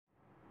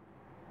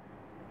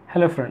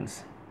Hello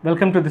friends,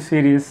 welcome to the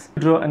series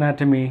Draw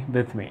Anatomy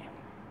with me.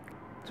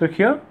 So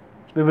here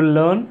we will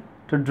learn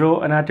to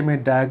draw anatomy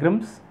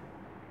diagrams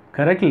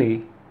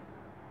correctly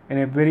in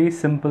a very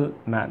simple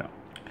manner.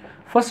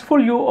 First of all,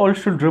 you all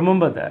should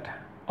remember that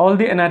all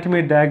the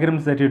anatomy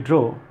diagrams that you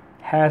draw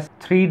has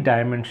 3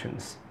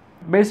 dimensions.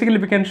 Basically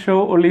we can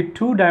show only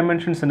 2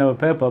 dimensions in our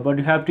paper, but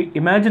you have to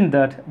imagine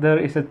that there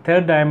is a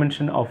 3rd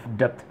dimension of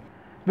depth.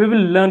 We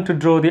will learn to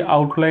draw the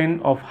outline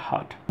of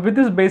heart. With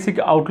this basic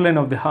outline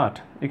of the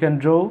heart, you can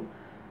draw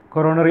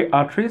coronary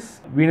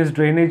arteries, venous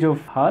drainage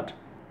of heart,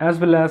 as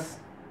well as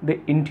the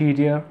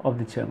interior of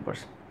the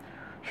chambers.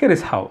 Here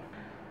is how.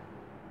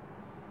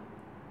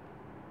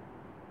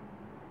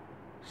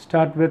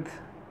 Start with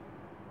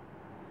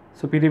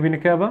superior vena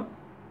cava.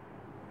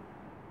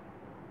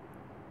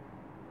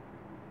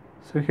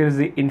 So here is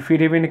the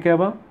inferior vena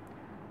cava.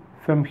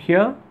 From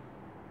here,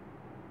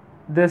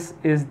 this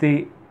is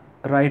the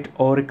right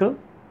auricle.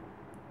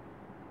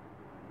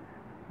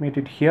 Meet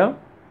it here,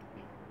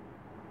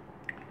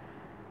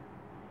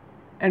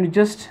 and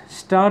just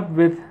start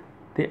with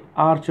the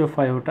arch of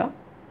aorta,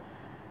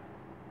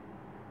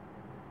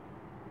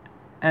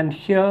 and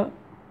here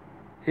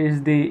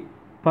is the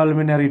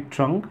pulmonary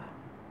trunk.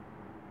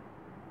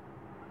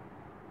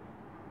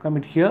 Come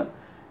it here.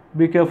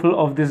 Be careful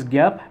of this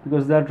gap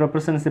because that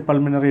represents the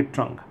pulmonary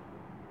trunk.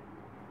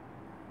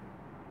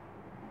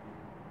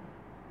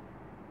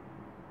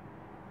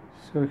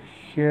 So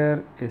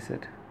here is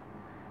it.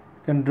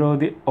 You can draw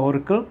the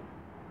auricle.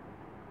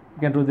 You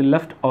can draw the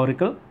left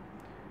auricle,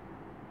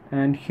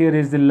 and here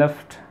is the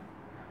left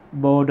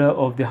border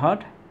of the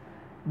heart.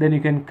 Then you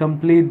can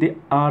complete the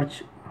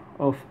arch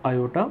of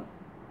aorta.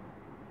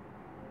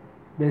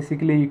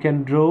 Basically you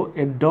can draw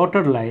a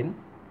dotted line.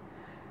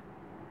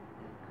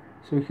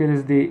 So here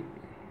is the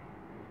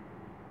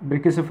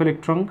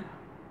brachiocephalic trunk,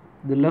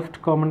 the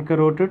left common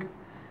carotid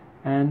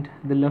and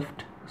the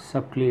left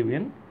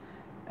subclavian,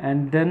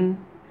 and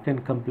then you can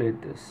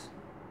complete this.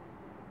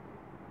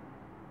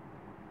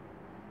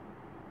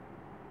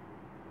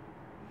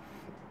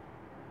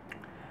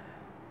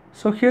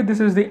 So here this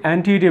is the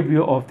anterior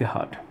view of the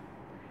heart.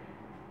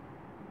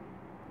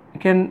 You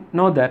can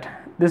know that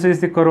this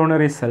is the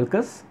coronary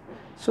sulcus.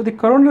 So the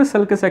coronary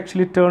sulcus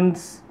actually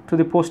turns to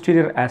the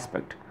posterior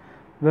aspect,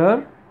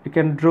 where you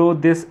can draw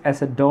this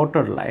as a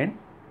dotted line.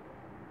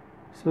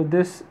 So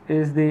this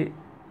is the,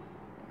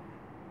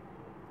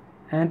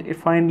 and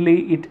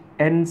finally it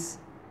ends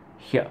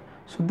here.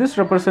 So this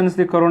represents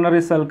the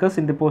coronary sulcus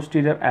in the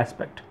posterior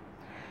aspect.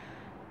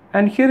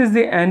 And here is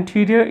the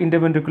anterior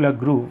interventricular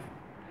groove.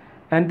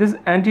 And this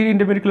anterior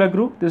interventricular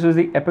groove, this is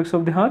the apex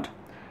of the heart.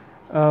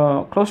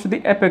 Close to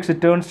the apex,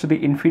 it turns to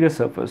the inferior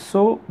surface.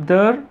 So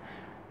there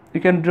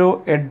you can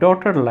draw a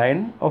dotted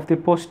line of the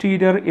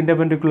posterior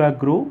interventricular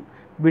groove,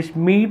 which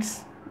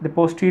meets the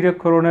posterior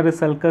coronary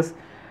sulcus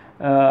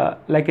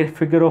like a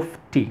figure of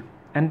T.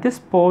 And this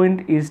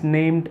point is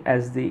named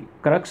as the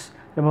crux.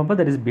 Remember,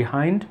 that is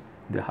behind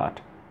the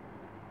heart.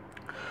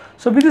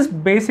 So with this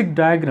basic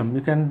diagram,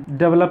 you can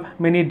develop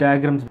many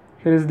diagrams.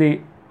 Here is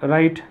the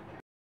right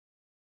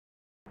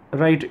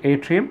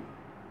atrium.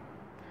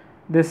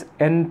 This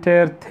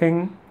entire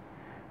thing,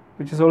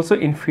 which is also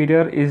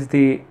inferior, is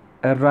the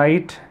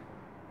right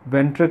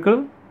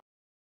ventricle.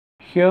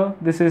 Here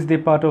this is the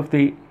part of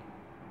the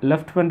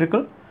left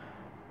ventricle.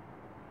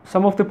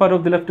 Some of the part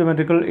of the left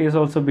ventricle is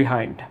also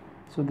behind.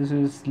 So this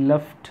is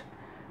left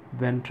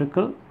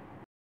ventricle.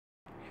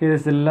 Here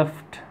is the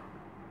left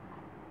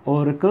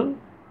auricle,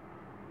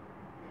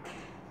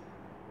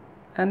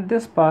 and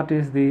this part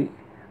is the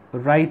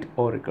right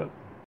auricle.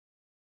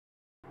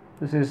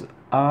 This is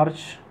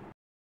arch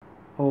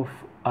of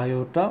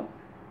aorta.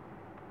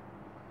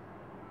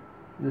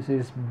 This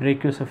is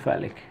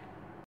brachiocephalic.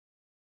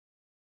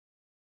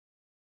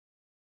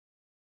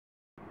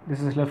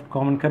 This is left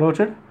common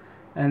carotid,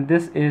 and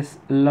this is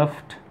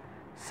left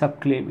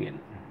subclavian.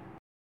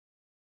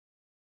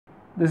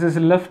 This is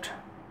left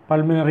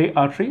pulmonary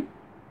artery,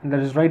 and that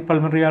is right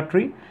pulmonary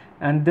artery,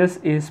 and this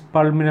is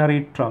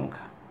pulmonary trunk.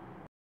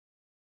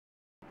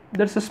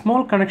 There is a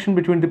small connection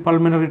between the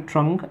pulmonary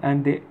trunk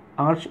and the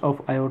arch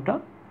of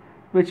aorta,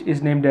 which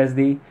is named as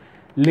the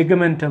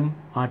ligamentum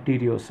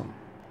arteriosum.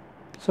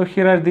 So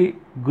here are the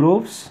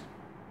grooves.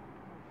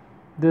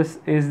 This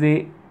is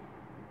the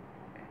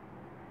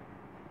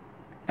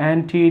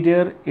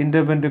anterior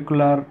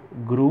interventricular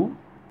groove.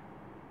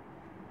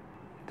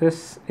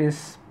 This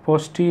is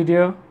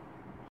posterior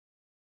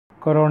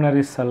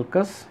coronary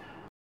sulcus,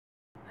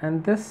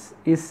 and this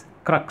is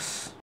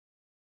crux,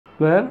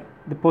 where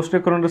the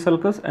posterior coronary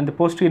sulcus and the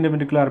posterior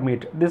interventricular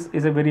meet. This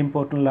is a very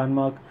important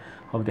landmark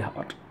of the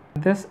heart.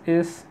 This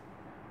is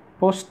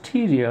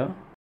posterior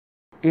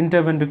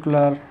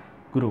interventricular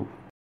groove,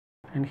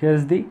 and here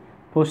is the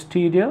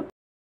posterior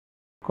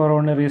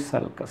coronary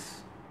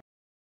sulcus.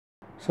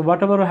 So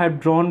whatever I have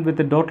drawn with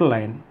the dotted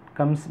line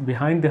comes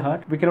behind the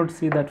heart. We cannot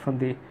see that from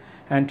the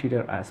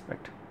anterior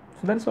aspect.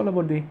 So that's all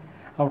about the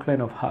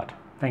outline of heart.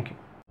 Thank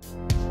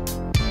you.